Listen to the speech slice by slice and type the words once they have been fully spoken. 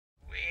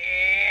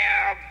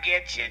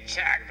get your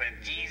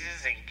chocolate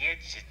Jesus and get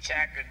your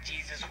chocolate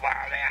Jesus while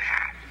they're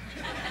hot.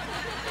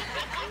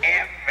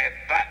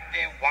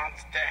 Everybody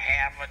wants to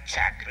have a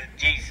chocolate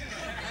Jesus.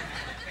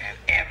 And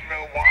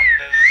everyone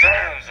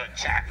deserves a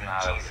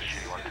chocolate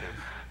Jesus.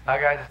 Hi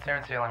guys, it's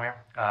Salem here.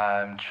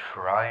 I'm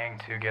trying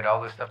to get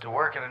all this stuff to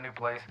work in a new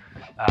place,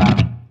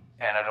 and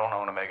I don't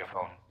own a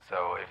megaphone.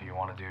 So if you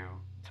want to do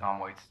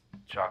Tom Waits'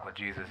 Chocolate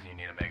Jesus, you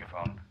need a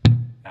megaphone,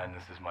 and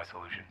this is my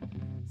solution.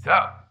 So,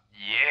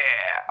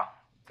 yeah,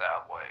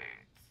 Tom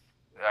Waits.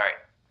 All right,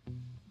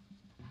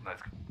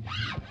 let's go.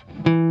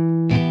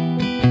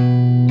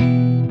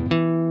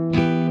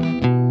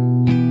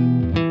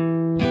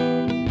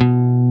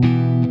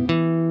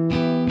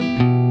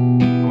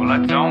 Well,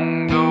 I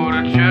don't go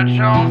to church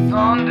on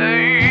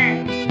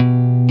Sunday,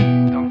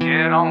 don't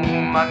get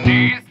on my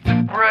knees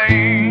to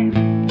pray,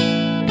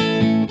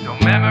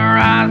 don't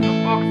memorize the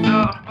books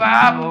of the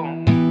Bible.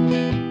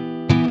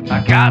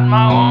 I got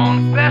my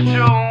own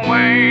special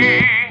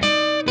way.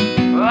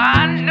 Well,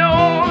 I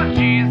know that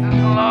Jesus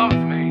loves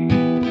me,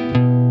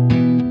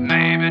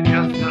 maybe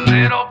just a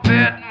little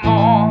bit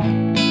more.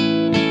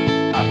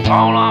 I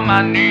fall on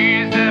my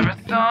knees every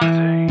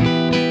Sunday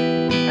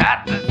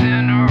at the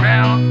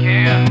Cinderella's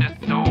candy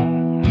store.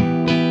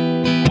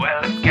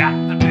 Well, it's got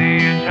to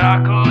be a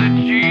chocolate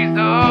Jesus,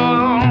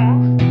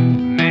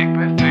 make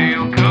me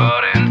feel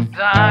good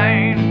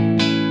inside.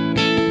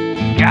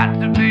 Got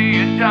to be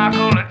a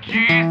chocolate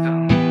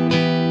Jesus,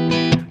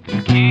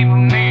 keep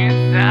me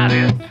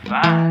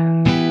satisfied.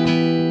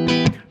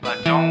 I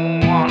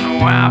don't want no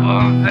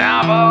apples,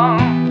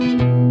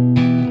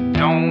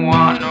 don't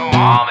want no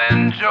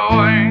almond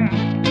joy.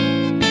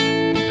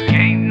 There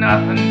ain't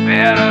nothing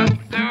better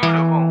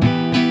suitable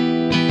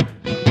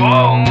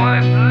for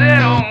this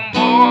little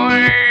boy.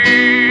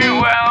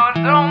 Well, it's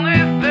the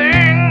only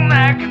thing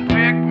that can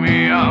pick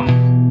me up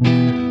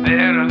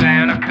better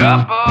than a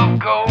cup of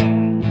gold.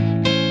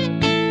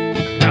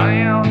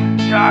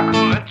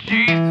 Chocolate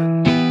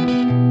Jesus,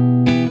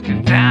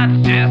 'cause that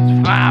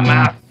justify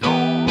my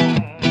soul.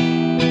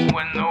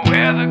 When the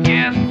weather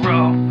gets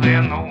rough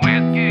and the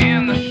whiskey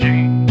in the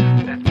shade,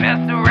 it's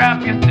best to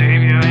wrap your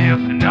savior up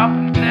in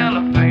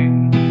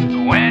cellophane.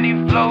 But when he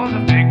flows a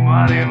big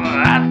money, well,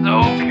 that's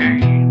okay.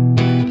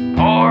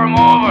 Pour him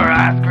over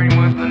ice cream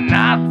with a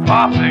nice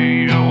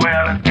parfait.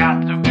 Well, it's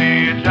got to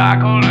be a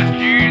chocolate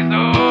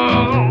Jesus,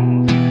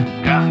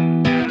 'cause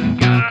it's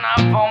good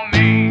enough for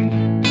me.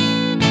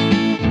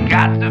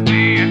 Got to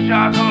be a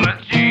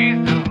chocolate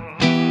Jesus,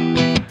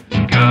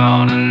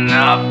 good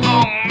enough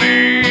for me.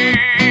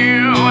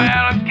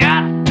 Well, it's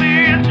got to be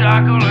a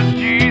chocolate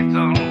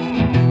Jesus,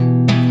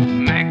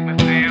 make me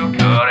feel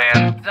good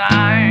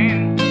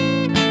inside.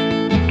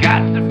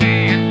 Got to be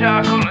a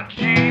chocolate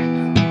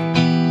Jesus,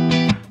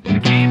 to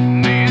keep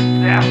me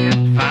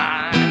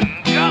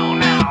satisfied. Go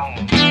now.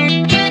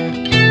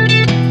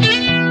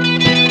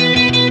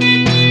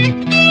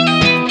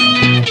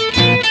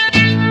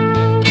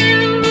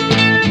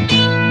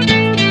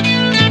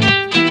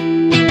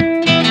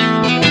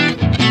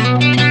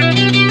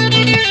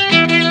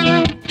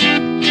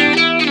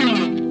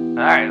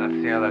 Alright, let's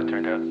see how that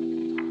turned out.